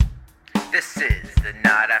This is the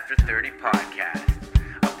Not After 30 podcast,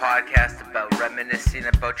 a podcast about reminiscing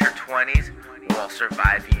about your 20s while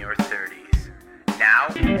surviving your 30s. Now,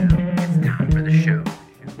 it's time for the show.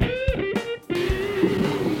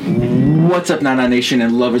 What's up, Nana Nation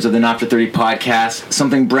and lovers of the Not After 30 podcast?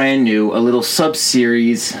 Something brand new, a little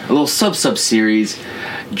sub-series, a little sub-series.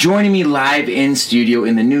 Joining me live in studio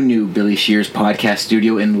in the new Billy Shears podcast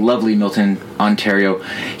studio in lovely Milton, Ontario.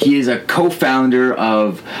 He is a co-founder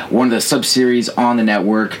of one of the sub-series on the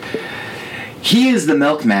network. He is the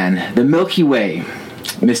milkman, the Milky Way,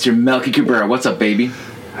 Mr. Melky Cabrera. What's up, baby?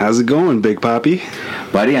 How's it going, Big Poppy?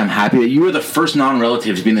 Buddy, I'm happy that you were the first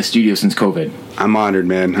non-relative to be in the studio since COVID. I'm honored,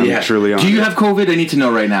 man. I'm truly honored. Do you have COVID? I need to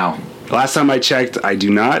know right now. Last time I checked, I do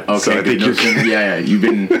not. Okay, so I think yeah. You've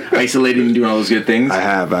been isolating and doing all those good things. I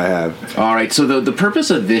have. All right. So the purpose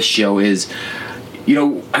of this show is,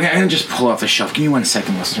 I'm gonna just pull off the shelf. Give me 1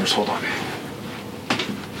 second, listeners. Hold on.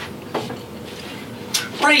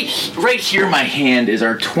 Right here in my hand is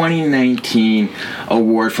our 2019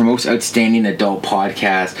 award for Most Outstanding Adult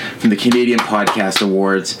Podcast from the Canadian Podcast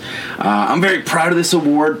Awards. I'm very proud of this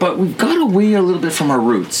award, but we've got away a little bit from our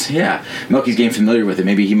roots. Yeah, Milky's getting familiar with it.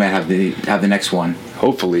 Maybe he might have the next one.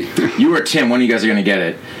 Hopefully. You or Tim, one of you guys are going to get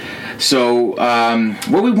it. So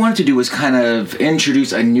what we wanted to do was kind of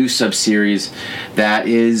introduce a new sub-series that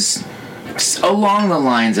is along the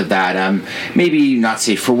lines of that, maybe not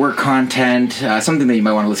safe for work content, something that you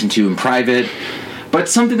might want to listen to in private, but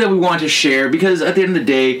something that we want to share because at the end of the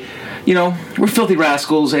day, we're filthy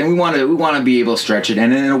rascals and we want to be able to stretch it.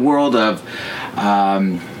 And in a world of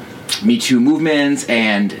Me Too movements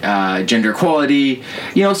and gender equality,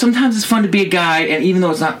 sometimes it's fun to be a guy, and even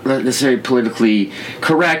though it's not necessarily politically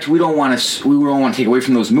correct, we don't want to take away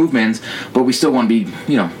from those movements, but we still want to be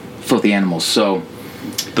filthy animals. So.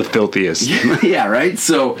 The filthiest. Yeah, right?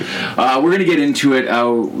 So we're going to get into it.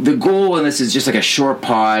 The goal in this is just like a short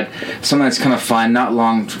pod, something that's kind of fun, not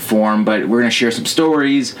long form, but we're going to share some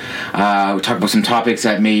stories. We'll talk about some topics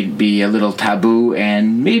that may be a little taboo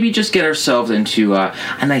and maybe just get ourselves into a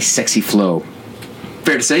nice sexy flow.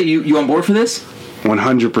 Fair to say? You on board for this?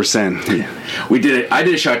 100%. Yeah. We did it. I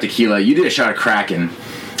did a shot of tequila. You did a shot of Kraken.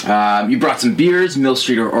 You brought some beers, Mill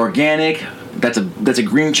Street Organic. That's a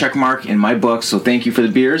green check mark in my book, so thank you for the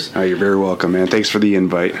beers. Oh, you're very welcome, man. Thanks for the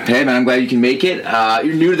invite. Hey, man, I'm glad you can make it.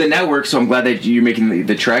 You're new to the network, so I'm glad that you're making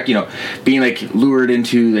the trek. Being lured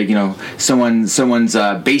into someone's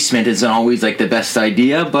basement isn't always the best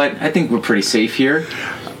idea, but I think we're pretty safe here.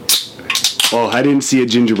 Well, I didn't see a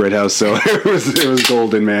gingerbread house, so it was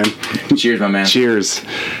golden, man. Cheers, my man. Cheers.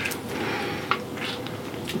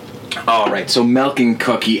 All right, so Milk and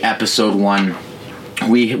Cookie episode 1.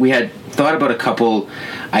 We had thought about a couple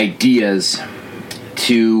ideas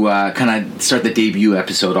to kind of start the debut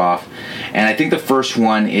episode off, and I think the first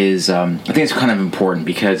one is I think it's kind of important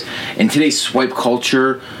because in today's swipe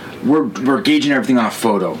culture, we're gauging everything on a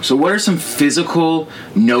photo. So what are some physical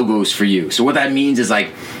no-goes for you? So what that means is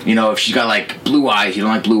if she's got blue eyes, you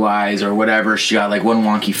don't like blue eyes or whatever, she got one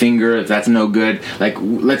wonky finger, if that's no good,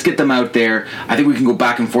 let's get them out there. I think we can go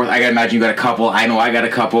back and forth. I gotta imagine you got a couple. I know I got a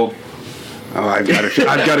couple. Oh, I've got a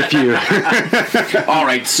few. All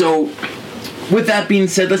right, so with that being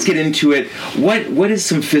said, let's get into it. What is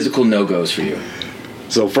some physical no-goes for you?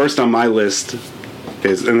 So first on my list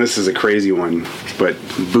is, and this is a crazy one, but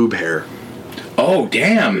boob hair. Oh,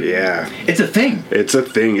 damn. Yeah. It's a thing. It's a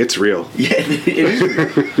thing. It's real. Yeah, it is.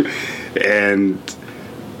 And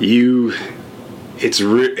it's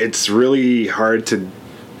really hard to,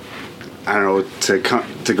 I don't know,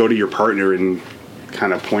 to go to your partner and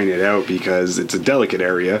kind of point it out because it's a delicate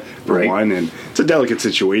area for one, and it's a delicate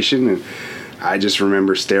situation, and I just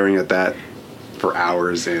remember staring at that for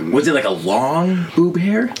hours. And was it a long boob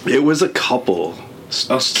hair? It was a couple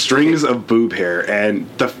strings of boob hair, and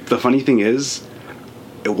the funny thing is,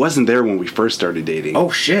 it wasn't there when we first started dating.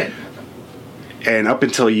 Oh shit. And up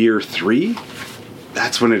until year 3,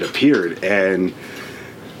 that's when it appeared, and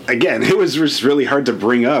again, it was just really hard to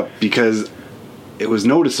bring up because it was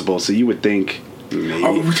noticeable, so you would think maybe.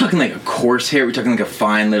 Are we talking a coarse hair? We're talking a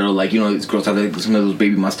fine little these girls have some of those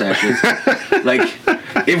baby mustaches. What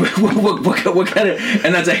kind of?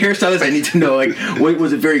 And as a hairstylist, I need to know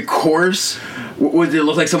was it very coarse? Did it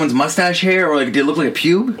look like someone's mustache hair, or did it look like a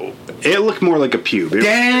pube? It looked more like a pube.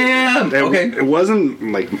 Damn. Okay. It wasn't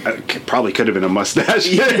probably could have been a mustache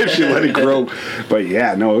if she let it grow, but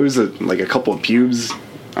yeah, no, it was a couple of pubes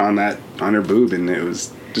on her boob, and it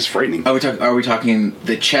was just frightening. Are we talking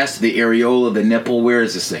the chest, the areola, the nipple? Where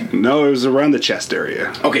is this thing? No, it was around the chest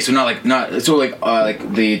area. Okay, so like the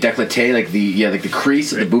décolleté, the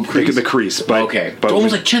crease, the boob crease. The crease, but okay, but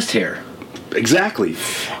almost like chest hair. Exactly.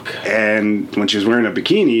 And when she was wearing a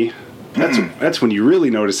bikini, that's when you really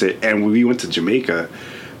notice it. And we went to Jamaica,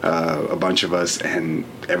 a bunch of us, and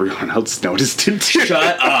everyone else noticed it too.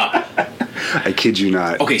 Shut up. I kid you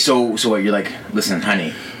not. Okay, so what, you're like, listen,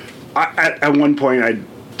 honey. At one point, I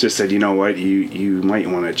just said, you know what, you might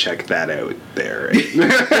want to check that out there.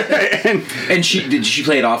 and did she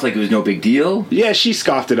play it off like it was no big deal? Yeah, she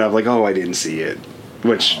scoffed it up like, oh, I didn't see it.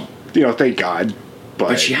 Which, thank God.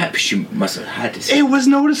 But she must have had to see it. It was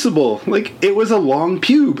noticeable. Like, it was a long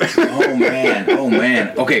pube. Oh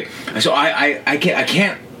man. Okay, so I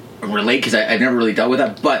can't relate because I've never really dealt with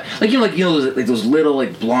that. But like those little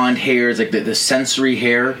like blonde hairs, like the sensory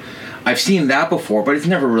hair. I've seen that before, but I've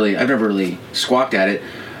never really squawked at it.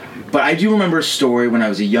 But I do remember a story when I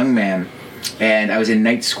was a young man, and I was in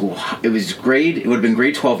night school. It would have been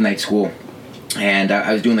grade 12 night school, and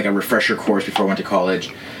I was doing like a refresher course before I went to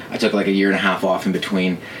college. I took like a year and a half off in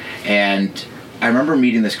between, and I remember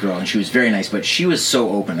meeting this girl, and she was very nice, but she was so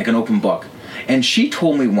open, like an open book. And she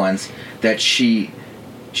told me once that she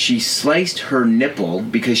sliced her nipple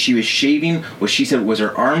because she was shaving what she said was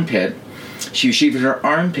her armpit. She was shaving her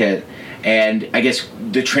armpit, and I guess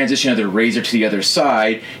the transition of the razor to the other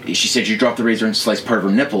side, she said she dropped the razor and sliced part of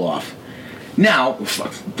her nipple off. Now,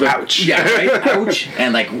 ouch. Yeah, right? Ouch.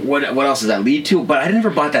 And like, what else does that lead to? But I never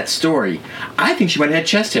bought that story. I think she might have had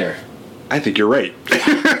chest hair. I think you're right.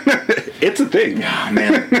 It's a thing. Oh,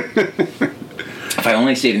 man. If I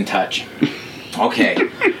only stayed in touch. Okay.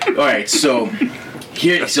 All right, so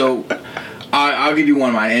I'll give you one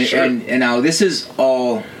of mine. And, sure. and now this is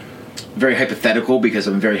all very hypothetical because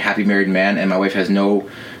I'm a very happy married man, and my wife has no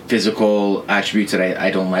physical attributes that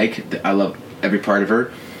I don't like. I love every part of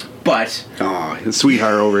her. But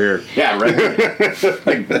sweetheart over here. Yeah, right.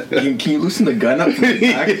 Like, can you loosen the gun up from the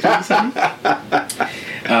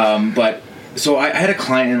back? But so I had a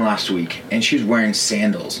client in last week, and she was wearing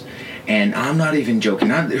sandals, and I'm not even joking.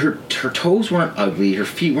 Her toes weren't ugly, her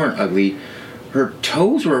feet weren't ugly, her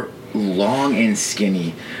toes were long and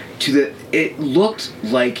skinny. It looked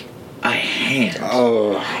like a hand.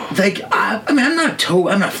 Oh, like I mean, I'm not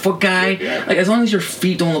a foot guy. Yeah. Like, as long as your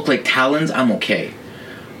feet don't look like talons, I'm okay.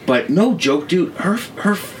 But no joke, dude, her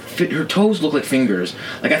toes look like fingers.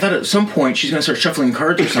 Like, I thought at some point she's gonna start shuffling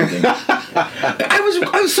cards or something.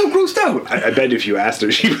 I was so grossed out. I bet if you asked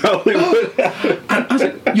her, she probably would. I was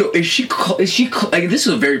like, yo, is she like, this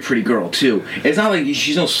is a very pretty girl too. It's not like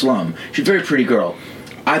she's no slum. She's a very pretty girl.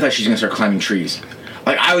 I thought she was gonna start climbing trees.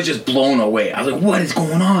 Like, I was just blown away. I was like, what is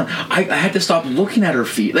going on? I had to stop looking at her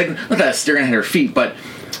feet. Like, not that I was staring at her feet, but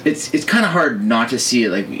it's kind of hard not to see it,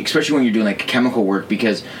 like, especially when you're doing like chemical work,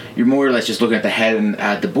 because you're more or less just looking at the head and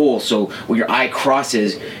at the bowl. So when your eye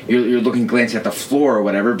crosses, you're glancing at the floor or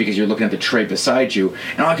whatever, because you're looking at the tray beside you.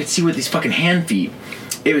 And all I could see were these fucking hand feet.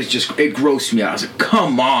 It grossed me out. I was like,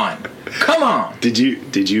 come on. Did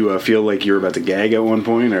you feel like you were about to gag at one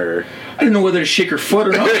point, or? I didn't know whether to shake her foot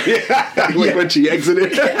or not. When she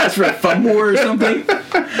exited. Ask for a thumb war or something.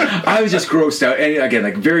 I was just grossed out. And again,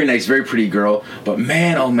 like, very nice, very pretty girl. But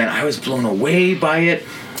man, oh man, I was blown away by it.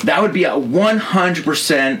 That would be a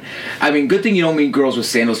 100%. I mean, good thing you don't meet girls with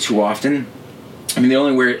sandals too often. I mean, they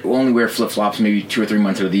only wear flip-flops maybe 2 or 3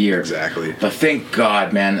 months out of the year. Exactly. But thank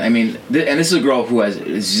God, man. I mean, and this is a girl who has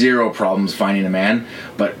zero problems finding a man.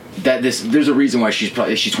 But there's a reason why she's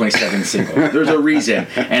 27 and single. There's a reason,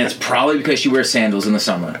 and it's probably because she wears sandals in the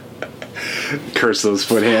summer. Curse those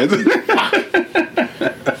foot hands.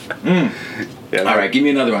 Yeah, all right, give me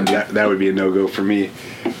another one, dude. That would be a no-go for me.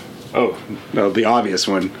 Oh, no, the obvious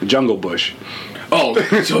one, Jungle Bush. Oh,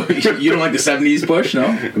 so you don't like the 70s bush,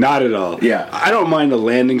 no? Not at all. Yeah. I don't mind a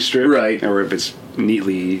landing strip. Right. Or if it's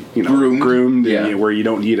neatly, groomed yeah. and, where you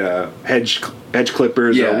don't need a hedge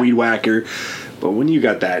clippers or a weed whacker. But when you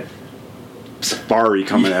got that safari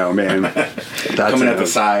coming out, man. That's coming out the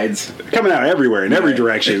sides. Coming out everywhere, in every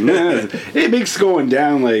direction. It makes going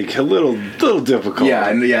down like a little difficult. Yeah.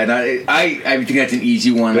 I think that's an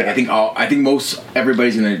easy one. Like, I think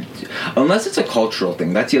everybody's gonna, unless it's a cultural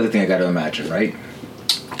thing. That's the other thing I got to imagine, right?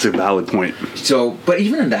 It's a valid point. So, but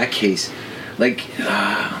even in that case, like,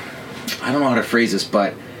 I don't know how to phrase this,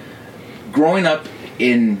 but growing up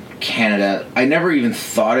in Canada, I never even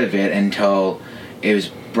thought of it until it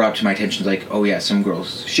was brought to my attention, like, oh yeah, some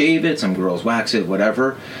girls shave it, some girls wax it,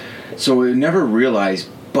 whatever. So I never realized,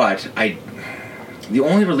 but the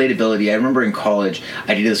only relatability, I remember in college,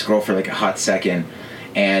 I dated this girl for like a hot second,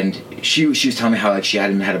 and she was telling me how, like, she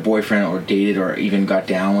hadn't had a boyfriend or dated or even got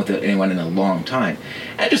down with anyone in a long time.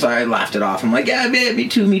 And I laughed it off. I'm like, yeah, man, me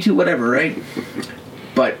too, whatever, right?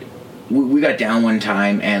 But we got down one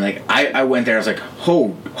time, and like, I went there, I was like,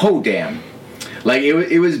 ho damn. Like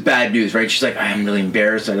it was bad news, right? She's like, I'm really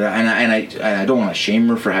embarrassed, and I don't want to shame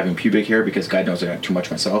her for having pubic hair because God knows I got too much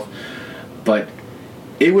myself. But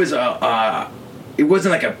it was it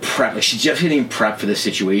wasn't like a prep. Like she's just getting prep for this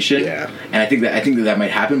situation. Yeah. And I think that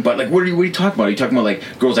might happen. But like, what are you talking about? Are you talking about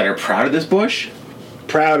like girls that are proud of this bush?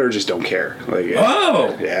 Proud or just don't care. Like,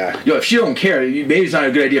 oh. Yeah. Yo, if she don't care, maybe it's not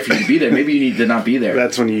a good idea for you to be there. Maybe you need to not be there.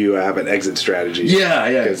 That's when you have an exit strategy. Yeah.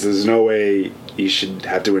 Because there's no way you should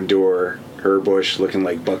have to endure her bush looking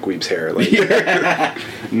like Buckwheat's hair. Like,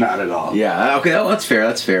 not at all. Yeah. Okay. That's fair.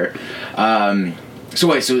 That's fair. So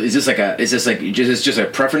wait. So is this just a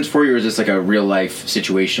preference for you, or is this like a real life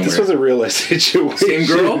situation? This was a real life situation. Same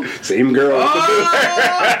girl. Same girl.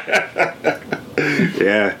 Oh!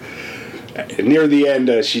 Yeah. Near the end,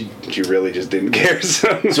 she really just didn't care.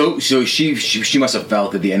 So she must have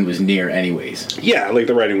felt that the end was near, anyways. Yeah, like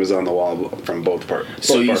the writing was on the wall from both parts.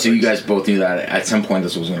 So you guys both knew that at some point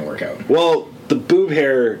this was going to work out. Well, the boob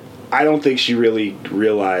hair, I don't think she really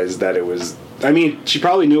realized that it was. I mean, she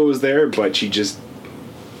probably knew it was there, but she just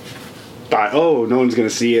thought, "Oh, no one's going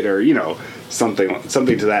to see it," or something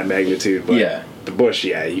to that magnitude. But yeah, the bush,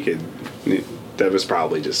 yeah, you could. That was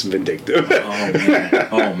probably just vindictive.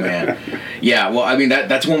 Oh man. Yeah, well, I mean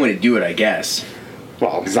that's one way to do it, I guess.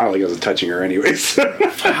 Well, it's not like I was touching her anyways.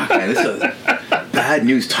 Fuck, man, this is a bad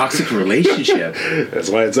news, toxic relationship. That's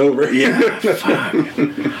why it's over. Yeah, fuck.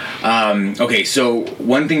 Okay, so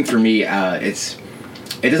one thing for me, it's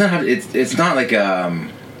not like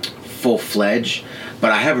full-fledged,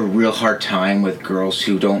 but I have a real hard time with girls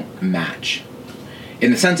who don't match. In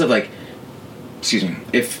the sense of like, excuse me,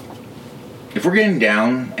 if we're getting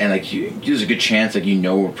down and like there's a good chance like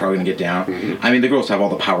we're probably gonna get down. Mm-hmm. I mean the girls have all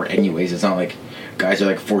the power anyways. It's not like guys are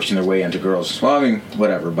like forcing their way into girls. Well, I mean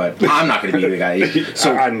whatever, but I'm not gonna be the guy.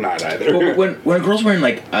 So I'm not either. Well, when a girl's wearing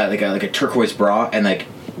like a turquoise bra and like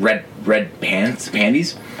red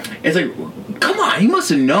panties, it's like come on, you must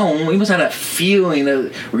have known. You must have that feeling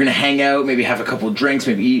that we're gonna hang out, maybe have a couple of drinks,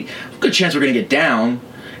 maybe eat. Good chance we're gonna get down.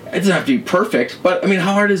 It doesn't have to be perfect, but I mean,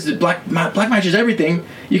 how hard is it? Black matches everything.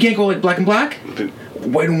 You can't go like black and black,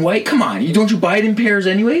 white and white. Come on, don't you buy it in pairs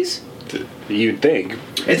anyways? You'd think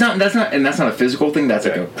it's not. That's not a physical thing. That's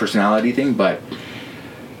like a personality thing. But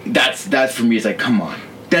that's for me. It's like, come on,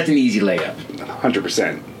 that's an easy layup.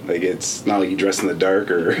 100%. Like it's not like you dress in the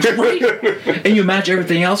dark or right. And you match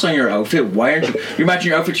everything else on your outfit. Why aren't you're matching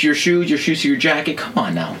your outfit to your shoes to your jacket? Come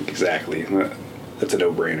on now. Exactly. That's a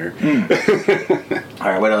no-brainer. All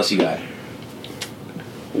right, what else you got?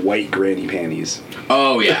 White granny panties.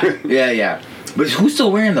 Oh, yeah. Yeah. But who's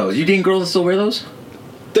still wearing those? You dating girls that still wear those?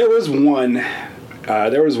 There was one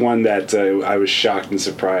that I was shocked and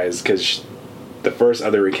surprised because the first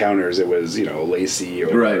other encounters it was, lacy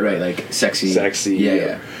or... Right, like sexy.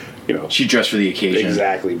 Yeah. She dressed for the occasion.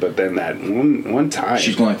 Exactly, but then that one time...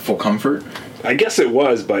 She's going like full comfort? I guess it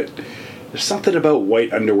was, but... There's something about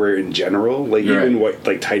white underwear in general, like right. even white,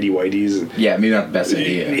 like tidy whities. Yeah, maybe not the best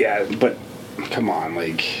idea. Yeah, but come on,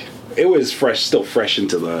 like it was still fresh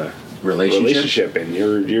into the relationship, and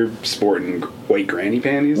you're sporting white granny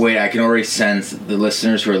panties. Wait, I can already sense the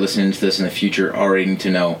listeners who are listening to this in the future already need to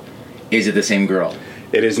know: is it the same girl?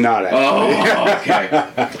 It is not. Actually. Oh, okay.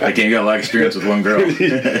 I can't get a lot of experience with one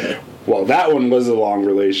girl. Well, that one was a long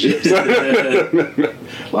relationship.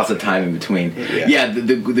 Lots of time in between. Yeah,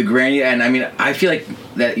 the granny, and I mean, I feel like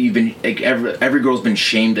that you've been like every girl's been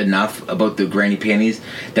shamed enough about the granny panties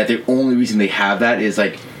that the only reason they have that is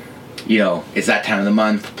like, it's that time of the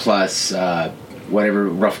month plus whatever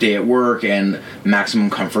rough day at work and maximum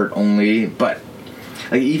comfort only. But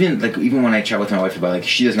like even when I chat with my wife about like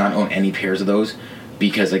she does not own any pairs of those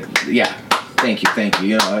because like Thank you.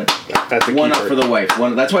 That's a one keeper. up for the wife.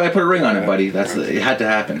 That's why I put a ring on it, buddy. It had to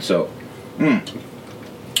happen. So,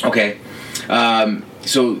 okay.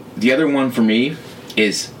 So the other one for me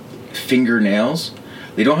is fingernails.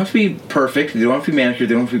 They don't have to be perfect. They don't have to be manicured.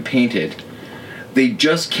 They don't have to be painted. They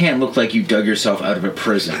just can't look like you dug yourself out of a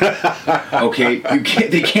prison. Okay,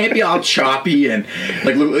 They can't be all choppy and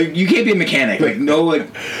like you can't be a mechanic. Like no, like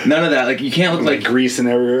none of that. Like you can't look like grease and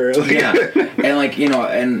everywhere. Yeah, and like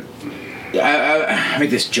and. I make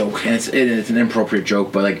this joke, and it's an inappropriate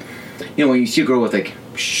joke, but like, when you see a girl with like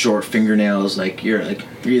short fingernails, like you're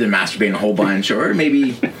either masturbating a whole bunch or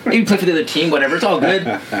maybe play for the other team, whatever. It's all good,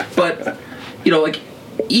 but like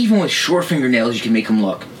even with short fingernails, you can make them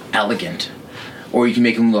look elegant, or you can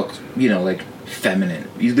make them look like feminine.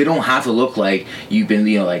 They don't have to look like you've been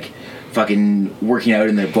like fucking working out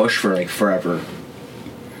in the bush for like forever.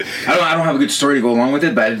 I don't have a good story to go along with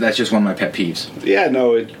it, but that's just one of my pet peeves. Yeah,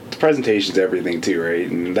 no, presentation's everything too, right?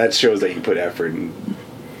 And that shows that you put effort. And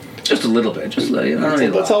Just a little bit. Just I don't need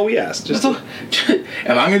a lot. That's all we asked. Just That's all. If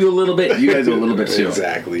I'm gonna do a little bit, you guys do a little bit too.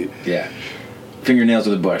 Exactly. Yeah. Fingernails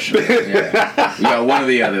with a bush. Yeah. You got one or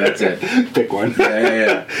the other. That's it. Pick one.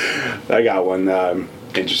 Yeah. I got one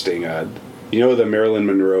interesting. You know the Marilyn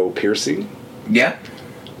Monroe piercing? Yeah.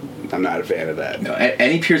 I'm not a fan of that. No,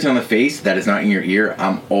 any piercing on the face that is not in your ear,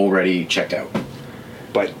 I'm already checked out.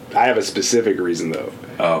 But I have a specific reason though.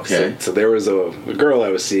 Oh, okay. So there was a girl I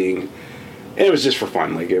was seeing, and it was just for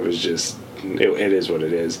fun. Like it was just, it is what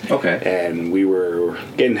it is. Okay. And we were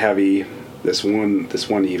getting heavy this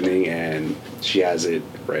one evening, and she has it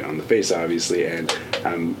right on the face, obviously, and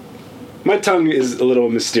my tongue is a little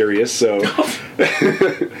mysterious, so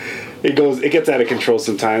it gets out of control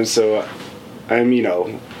sometimes. So I'm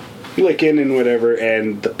licking and whatever,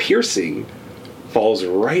 and the piercing falls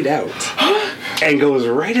right out and goes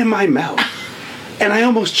right in my mouth, and I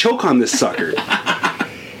almost choke on this sucker.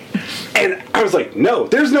 And I was like, no,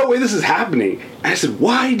 there's no way this is happening. And I said,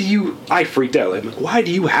 I freaked out. Like, why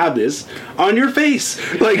do you have this on your face?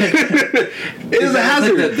 Like, it is a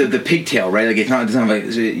hazard. Like the pigtail, right? Like, it's not like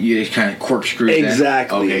you just kind of corkscrew.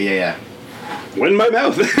 Exactly. Okay, yeah. Went in my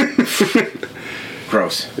mouth.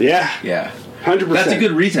 Gross. Yeah. 100%. That's a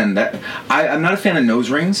good reason. That I'm not a fan of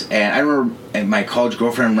nose rings, and I remember my college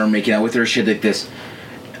girlfriend, I remember making out with her. She had like this.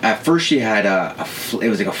 At first, she had it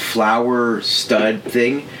was like a flower stud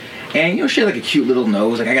thing. And, she had, like, a cute little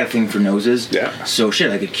nose. Like, I got a thing for noses. Yeah. So she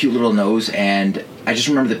had, like, a cute little nose. And I just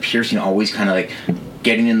remember the piercing always kind of, like,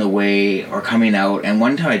 getting in the way or coming out. And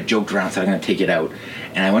one time I joked around, said I'm going to take it out.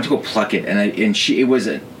 And I went to go pluck it. And it was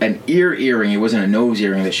an earring. It wasn't a nose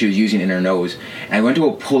earring that she was using in her nose. And I went to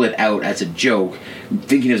go pull it out as a joke,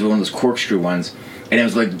 thinking it was one of those corkscrew ones. And it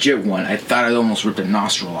was like legit one. I thought I almost ripped a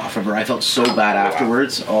nostril off of her. I felt so bad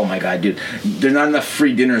afterwards. Oh my god, dude! There's not enough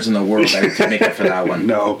free dinners in the world to make up for that one.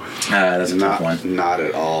 No, that's a tough one. Not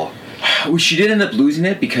at all. She did end up losing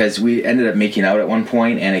it because we ended up making out at one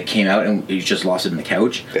point, and it came out, and we just lost it in the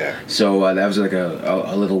couch. Yeah. So that was like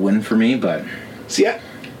a little win for me, but. See,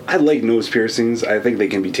 I like nose piercings. I think they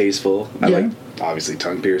can be tasteful. I like obviously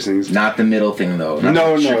tongue piercings. Not the middle thing though. Not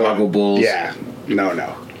No. Chicago Bulls. Yeah. No.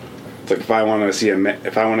 Like if I want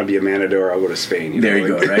to be a matador, I'll go to Spain. There you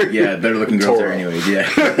go, right? Yeah, better looking girls there, anyways. Yeah.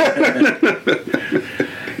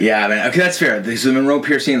 Yeah, man. Okay, that's fair. So the Monroe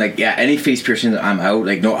piercing, like, any face piercing, I'm out.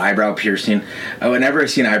 Like, no eyebrow piercing. Whenever I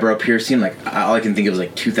see an eyebrow piercing, like, all I can think of is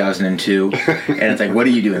like 2002, and it's like, what are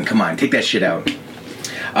you doing? Come on, take that shit out.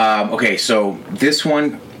 Okay, so this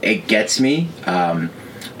one, it gets me, and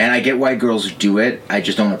I get why girls do it. I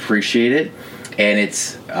just don't appreciate it, and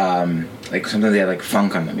it's. Like sometimes they have like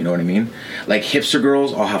funk on them, you know what I mean? Like hipster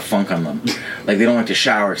girls all have funk on them. Like they don't like to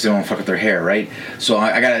shower because they don't want to fuck with their hair, right? So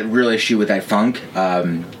I got a real issue with that funk.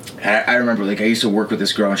 I remember like I used to work with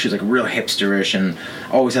this girl and she was like real hipsterish and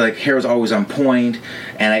always had like hair was always on point.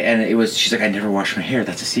 And it was she's like I never wash my hair.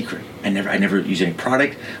 That's a secret. I never use any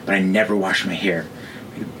product, but I never wash my hair.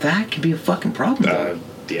 Like, that can be a fucking problem.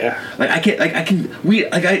 Yeah. Like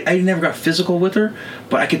I never got physical with her,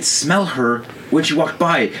 but I could smell her when she walked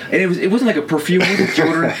by, and it wasn't like a perfume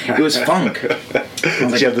deodorant. It was funk.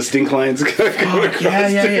 Did she have the stink lines?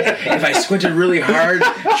 Yeah. If I squinted really hard,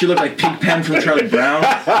 she looked like Pigpen from Charlie Brown.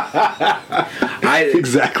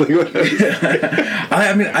 Exactly what I was.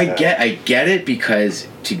 I mean, I get it because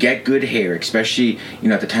to get good hair, especially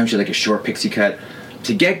at the time she had like a short pixie cut.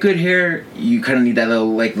 To get good hair, you kind of need that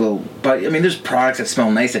little. But I mean, there's products that smell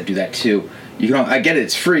nice that do that too. I get it;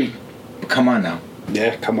 it's free, but come on now.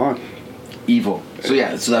 Yeah, come on. Evil. So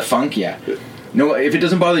so that funk, No, if it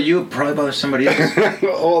doesn't bother you, it probably bothers somebody else.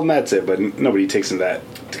 Well, and that's it. But nobody takes that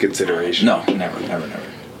into consideration. No, never.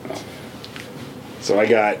 So I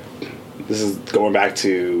got. This is going back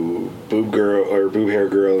to boob hair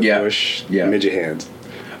girl in Bush. Yeah. Midget hands.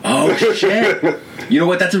 Oh shit! You know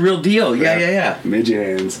what? That's a real deal. Yeah.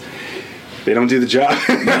 Midget hands. They don't do the job.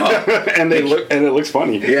 No. and it looks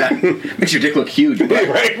funny. Yeah. Makes your dick look huge. But,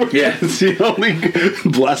 right? Yeah. It's the only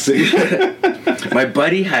blessing. My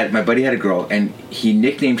buddy had a girl, and he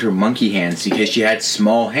nicknamed her Monkey Hands because she had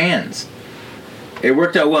small hands. It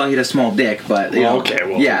worked out well. He had a small dick, but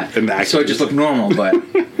so it just looked normal. But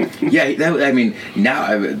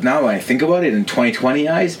now when I think about it, in 2020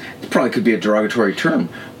 eyes, it probably could be a derogatory term.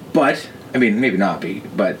 But I mean, maybe not be.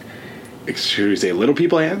 But should we say little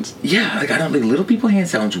people hands? Yeah, like I don't like little people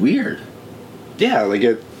hands sounds weird. Yeah, like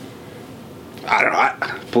it. I don't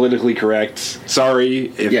know. Politically correct. Sorry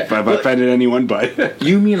if I've offended anyone, but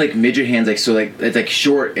you mean like midget hands, like so, like it's like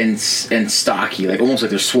short and stocky, like almost like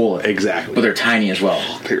they're swollen. Exactly. But they're tiny as well.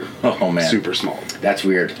 They're man, super small. That's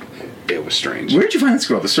weird. it was strange. Where did you find this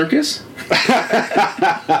girl? The circus?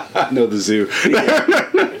 No, the zoo.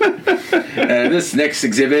 This next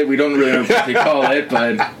exhibit, we don't really know what they call it,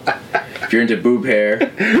 but if you're into boob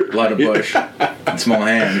hair, a lot of bush, and small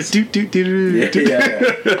hands. Yeah.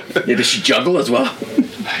 Does she juggle as well?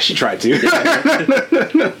 She tried to.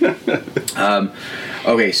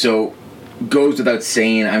 Okay, so goes without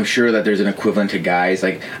saying, I'm sure that there's an equivalent to guys.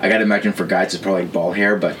 Like, I gotta imagine for guys it's probably like bald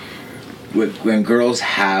hair, but when girls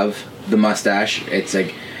have the mustache, it's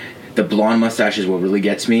like the blonde mustache is what really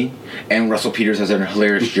gets me. And Russell Peters has a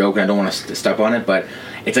hilarious joke, and I don't want to step on it, but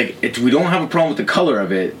it's like we don't have a problem with the color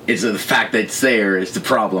of it. It's the fact that it's there is the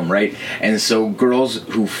problem, right? And so girls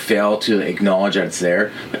who fail to acknowledge that it's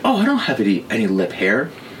there, like, oh, I don't have any lip hair.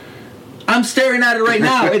 I'm staring at it right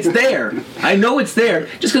now. It's there. I know it's there.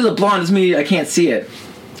 Just because it's blonde doesn't mean I can't see it.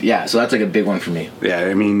 Yeah, so that's like a big one for me. Yeah,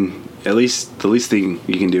 I mean, at least the least thing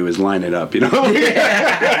you can do is line it up, you know?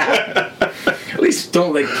 At least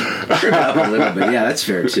don't like trim it up a little bit. Yeah, that's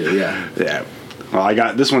fair too. Yeah. Yeah. Well, I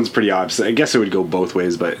got this one's pretty opposite. I guess it would go both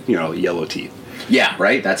ways, but yellow teeth. Yeah,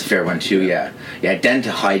 right. That's a fair one too. Yeah.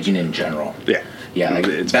 Dental hygiene in general. Yeah. Yeah, like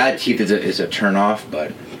it's bad teeth is a turn off,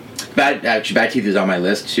 but bad teeth is on my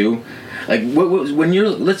list too. Like when you're,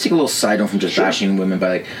 let's take a little side note from just bashing women, but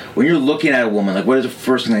like when you're looking at a woman, like what is the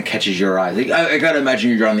first thing that catches your eye? Like I gotta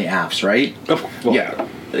imagine you're on the apps, right? Well, yeah.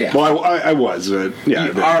 Well, I was, but yeah.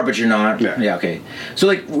 You are, but you're not. Yeah. Okay. So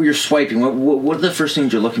like you're swiping. What are the first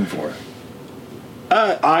things you're looking for?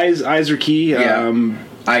 Eyes are key. Yeah.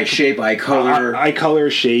 Eye shape, eye color. Eye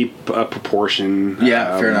color, shape, proportion.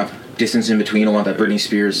 Yeah, fair enough. Distance in between. I want that Britney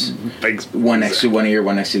Spears. One next to one ear,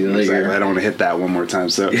 one next to the other ear. I don't want to hit that one more time.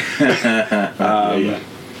 So,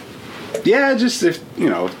 yeah, just if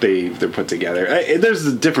they're put together.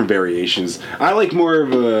 There's different variations. I like more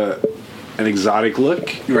of an exotic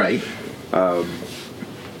look. Right. I'm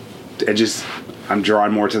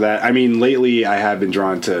drawn more to that. I mean, lately I have been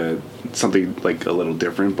drawn to something like a little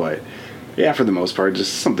different, but. Yeah, for the most part,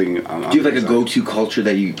 just something. Do you have like a go-to culture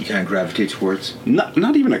that you kind of gravitate towards?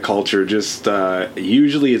 Not even a culture. Just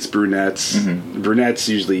usually it's brunettes. Mm-hmm. Brunettes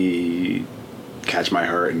usually catch my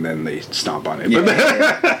heart, and then they stomp on it. Yeah,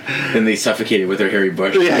 Then they suffocate it with their hairy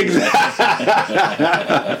bush. Yeah, exactly.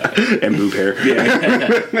 And boob hair.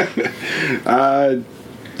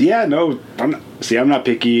 Yeah. No. I'm not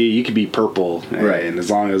picky. You could be purple, right? And as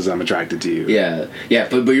long as I'm attracted to you. Yeah.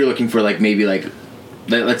 But you're looking for like maybe like.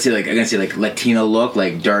 Let's say I'm gonna say Latino look,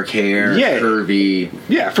 like dark hair, curvy.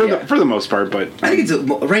 Yeah, for the most part, but I think it's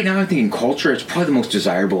right now. I'm thinking culture. It's probably the most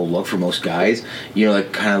desirable look for most guys.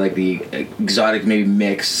 Like kind of like the exotic, maybe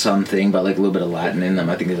mix something, but like a little bit of Latin in them.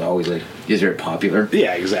 I think is very popular.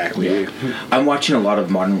 Yeah, exactly. Yeah. I'm watching a lot of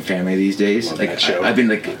Modern Family these days. Love that show. I've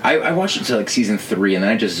been I watched it to season 3, and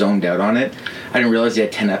then I just zoned out on it. I didn't realize they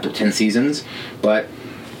had 10 seasons, but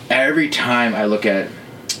every time I look at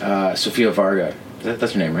Sofia Vergara.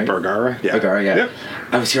 That's her name, right? Vergara? Yeah. Vergara, yeah. Yep.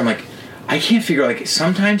 I was here, I'm like, I can't figure out,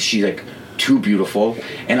 sometimes she's, too beautiful,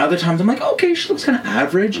 and other times I'm like, okay, she looks kind of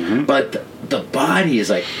average, but the body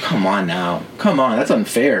is come on now. Come on, that's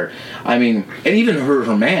unfair. I mean, and even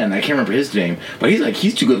her man, I can't remember his name, but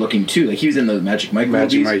he's too good looking, too. He was in the Magic Mike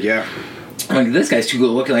movies. Magic Mike, yeah. I'm like, this guy's too good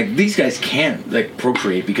looking. These guys can't,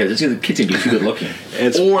 procreate because the kid's going to be too good looking.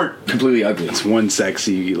 Or completely ugly. It's one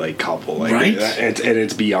sexy, couple. Right?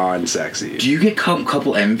 It's beyond sexy. Do you get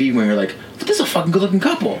couple envy when you're like, this is a fucking good looking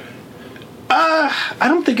couple? I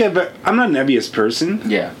don't think I'm not an envious person.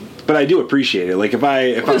 Yeah. But I do appreciate it. If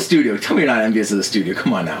I'm the studio, tell me you're not envious of the studio.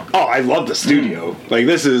 Come on now. Oh, I love the studio.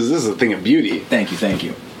 This is a thing of beauty. Thank you.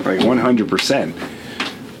 100%.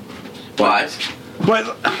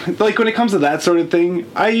 But when it comes to that sort of thing,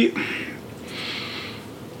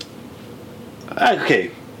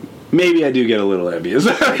 okay, maybe I do get a little envious.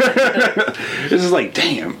 It's just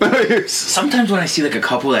damn. Sometimes when I see a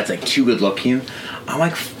couple that's too good looking, I'm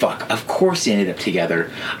like, fuck, of course they ended up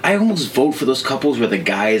together. I almost vote for those couples where the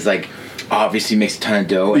guy is obviously makes a ton of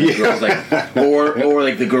dough, and the girl's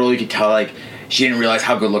or the girl you could tell she didn't realize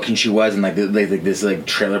how good looking she was, and this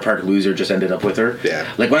trailer park loser just ended up with her. Yeah.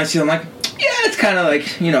 When I see them, yeah, it's kind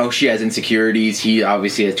of she has insecurities. He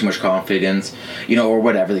obviously has too much confidence, or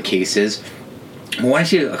whatever the case is. But when I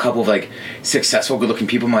see a couple of successful, good-looking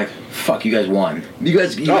people, I'm like, "Fuck, you guys won. You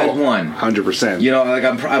guys won."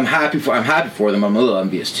 100%. I'm happy for them. I'm a little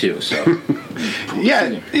envious too. So.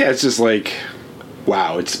 yeah. It's just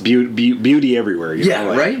wow, it's beauty everywhere.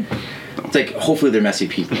 Right. It's hopefully they're messy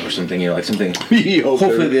people or something, something.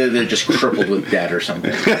 Hopefully they're just crippled with debt or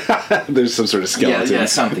something. There's some sort of skeleton. Yeah,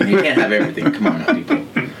 something. You can't have everything. Come on now, people.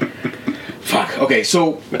 Fuck. Okay,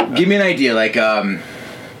 so give me an idea.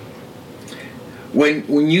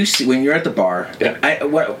 when you're at the bar, Yeah.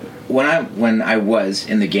 when I was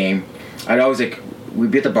in the game, I'd always like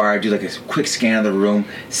we'd be at the bar. I'd do like a quick scan of the room,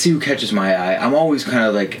 see who catches my eye. I'm always kind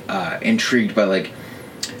of like intrigued by like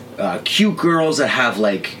cute girls that have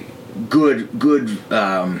like good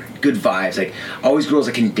vibes. Like always girls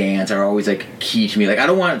that can dance are always like key to me. Like I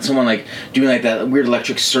don't want someone like doing like that weird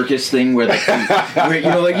electric circus thing where like where,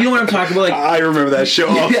 you know what I'm talking about. Like I remember that show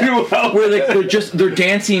all too well. where like they're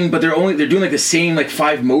dancing, but they're doing like the same like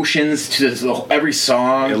 5 motions to every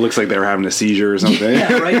song. It looks like they're having a seizure or something.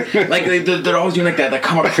 Yeah, right. Like they're always doing like that. That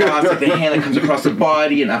come across like the hand that comes across the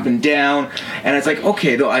body and up and down. And it's like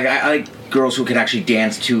okay, though I like girls who can actually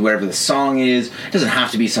dance to whatever the song is. It doesn't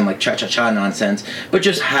have to be some like cha-cha-cha nonsense, but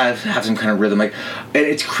just have some kind of rhythm. Like, and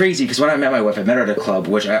it's crazy because when I met my wife, I met her at a club,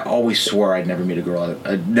 which I always swore I'd never meet a girl.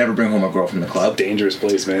 I'd never bring home a girl from the club. Dangerous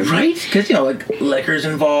place, man. Right? Because, you know, like, liquor's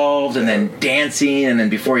involved, and then dancing, and then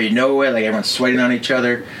before you know it, like, everyone's sweating on each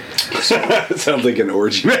other. It sounds like an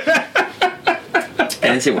orgy. I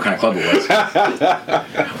didn't say what kind of club it was.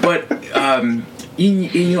 But,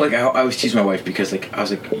 you know, like, I always tease my wife because, like, I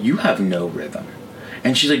was like, you have no rhythm.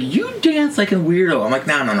 And she's like, you dance like a weirdo. I'm like,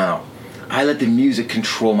 no. I let the music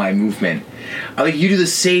control my movement. I'm like, you do the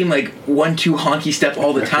same, like, 1-2 honky step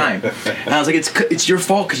all the time. And I was like, it's your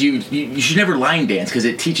fault because you should never line dance because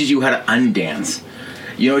it teaches you how to undance.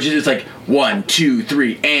 You know, it's like 1, 2,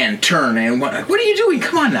 3, and turn, and one. What are you doing?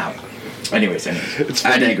 Come on now. Anyways, It's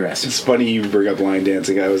I funny, digress. It's funny you bring up line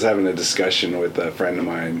dancing. I was having a discussion with a friend of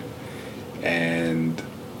mine, and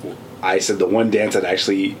I said the one dance I'd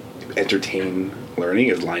actually entertain learning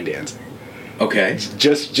is line dancing. Okay.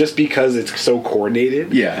 Just because it's so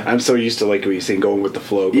coordinated. Yeah. I'm so used to, like what you saying, going with the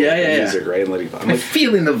flow, going with the music, right? And letting. I'm like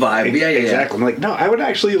feeling the vibe. Yeah. Exactly. I'm like, no, I would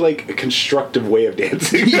actually like a constructive way of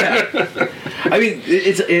dancing. Yeah. I mean,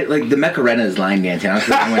 it's like the Macarena is line dancing. I don't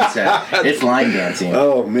know what anyone said. It's line dancing.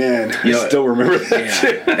 Oh man, You know, I still remember that.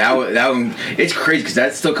 Yeah, that one. It's crazy because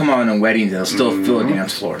that still come on in weddings and they'll still fill a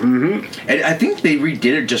dance floor. Mm-hmm. And I think they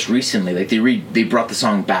redid it just recently. Like they brought the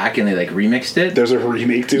song back and they like remixed it. There's a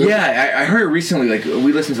remake to it. Yeah, I heard it recently. Like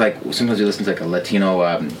we listen to sometimes we listen to like a Latino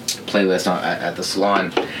playlist at the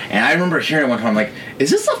salon, and I remember hearing it one time. I'm like,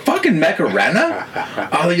 is this a fucking Macarena?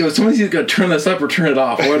 Oh, yo, someone's either gonna turn this up or turn it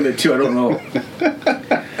off. One of the two. I don't know.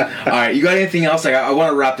 All right, you got anything else? Like I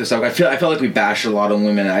want to wrap this up. I felt like we bashed a lot of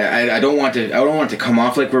women. I don't want to come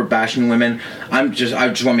off like we're bashing women. I just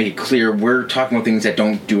want to make it clear we're talking about things that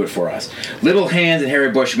don't do it for us. Little Hands and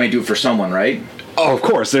Harry Bush might do it for someone, right? Oh, of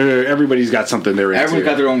course. Everybody's got something they're into. Everyone's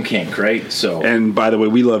got their own kink, right? So. And by the way,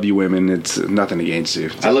 we love you, women. It's nothing against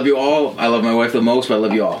you. I love you all. I love my wife the most, but I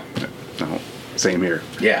love you all. No, same here.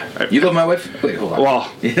 Yeah. You love my wife? Wait, hold on.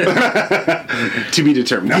 Well, to be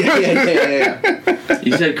determined. Yeah.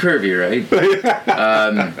 You said curvy, right?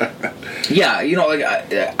 Yeah, you know, like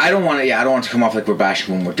I don't want to come off like we're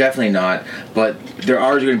bashing women. We're definitely not. But there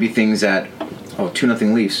are going to be things that. Oh,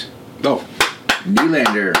 2-0 Leafs. Oh,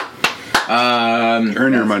 Nylander.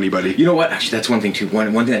 Earn your money, buddy. You know what? Actually, that's one thing too.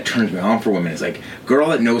 One thing that turns me on for women is like girl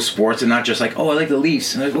that knows sports and not just like, oh, I like the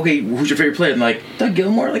Leafs. And like, okay, who's your favorite player? And like Doug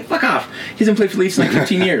Gilmour. Like, fuck off. He hasn't played for the Leafs in like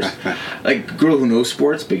 15 years. Like, girl who knows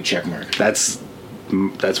sports, big check mark. That's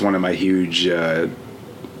one of my huge.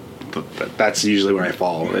 That's usually where I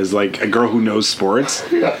fall. Is like a girl who knows sports.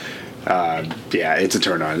 Yeah, it's a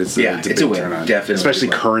turn on. It's a big turn on. Definitely, especially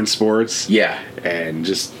current sports. Yeah, and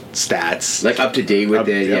just stats, like up to date with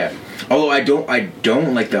it. Yep. Yeah. Although I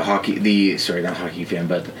don't like the hockey. Sorry, not hockey fan,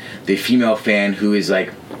 but the female fan who is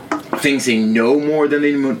like thinks they know more than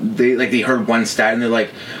they heard one stat and they're like,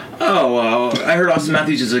 oh, I heard Austin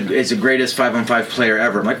Matthews is the greatest 5-on-5 player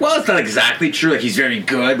ever. I'm like, well, it's not exactly true. Like, he's very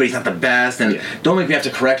good, but he's not the best. And don't make me have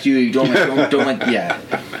to correct you. You don't yeah.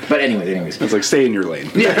 But anyways. It's like, stay in your lane.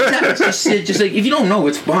 Yeah, exactly. Just like, if you don't know,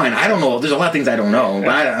 it's fine. I don't know. There's a lot of things I don't know,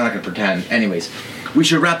 but I'm not going to pretend. Anyways, we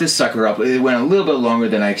should wrap this sucker up. It went a little bit longer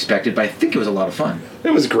than I expected, but I think it was a lot of fun.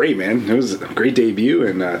 It was great, man. It was a great debut,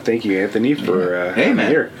 and thank you, Anthony, for hey, man.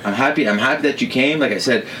 Here. I'm happy that you came. Like I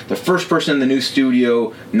said, the first person in the new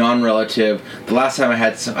studio, non-relative. The last time I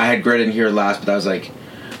had Greta in here last, but that was like,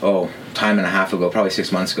 time and a half ago, probably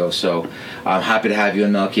 6 months ago. So I'm happy to have you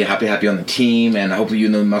and Melky. Happy to have you on the team, and hopefully you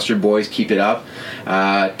and the Mustard Boys keep it up.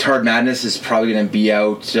 Tard Madness is probably going to be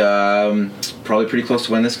out probably pretty close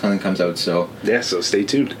to when this comes out. So yeah, so stay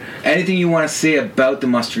tuned. Anything you want to say about the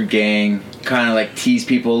Mustard Gang? Kind of like tease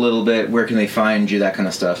people a little bit. Where can they find you? That kind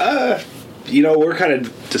of stuff. We're kind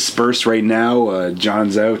of dispersed right now.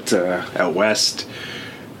 John's out west.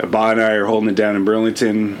 Bob and I are holding it down in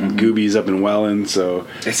Burlington. Mm-hmm. Gooby's up in Welland, so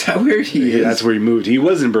that's how weird he is. That's where he moved. He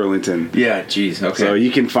was in Burlington. Yeah, jeez. Okay. So you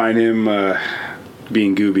can find him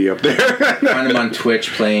being Gooby up there. Find him on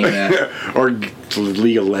Twitch playing. Or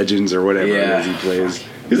League of Legends or whatever it is he plays.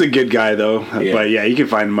 He's a good guy, though. Yeah. But yeah, you can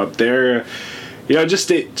find him up there. You know, just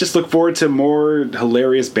look forward to more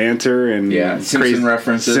hilarious banter and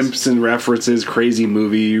Simpson references, crazy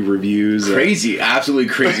movie reviews. Absolutely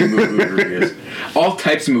crazy movie reviews. All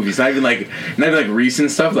types of movies, not even like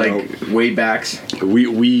recent stuff, like way backs.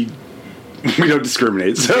 We don't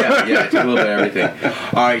discriminate. So. Yeah, it's a little bit of everything.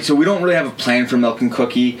 All right, so we don't really have a plan for Milk and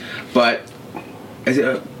Cookie, but I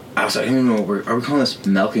don't know. Are we calling this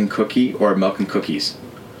Milk and Cookie or Milk and Cookies?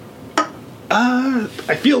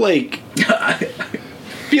 I feel like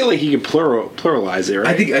you can pluralize it, right?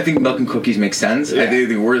 I think Milk and Cookies makes sense. Yeah. I think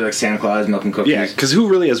the word like Santa Claus, Milk and Cookies. Yeah, because who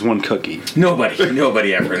really has one cookie?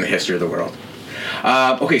 Nobody ever in the history of the world.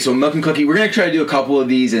 Okay, so Milk and Cookie. We're gonna try to do a couple of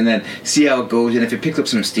these and then see how it goes. And if it picks up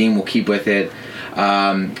some steam, we'll keep with it.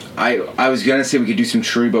 I was gonna say we could do some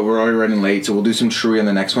True, but we're already running late, so we'll do some True on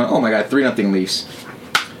the next one. Oh my God, 3-0 Leafs.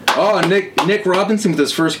 Oh, Nick Robinson with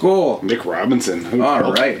his first goal. Nick Robinson.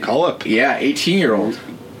 All right. Call up. Yeah, 18-year-old.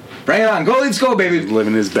 Bring it on. Go Leafs, go, baby.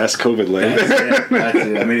 Living his best COVID life. That's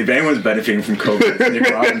it. I mean, if anyone's benefiting from COVID, it's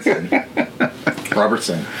Nick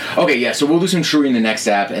Robertson. Okay, yeah, so we'll do some True in the next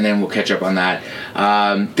app, and then we'll catch up on that.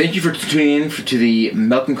 Thank you for tuning in to the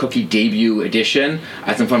Milk and Cookie debut edition. I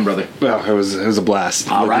had some fun, brother. Well, it was a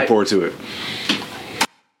blast. All Looking right. forward to it.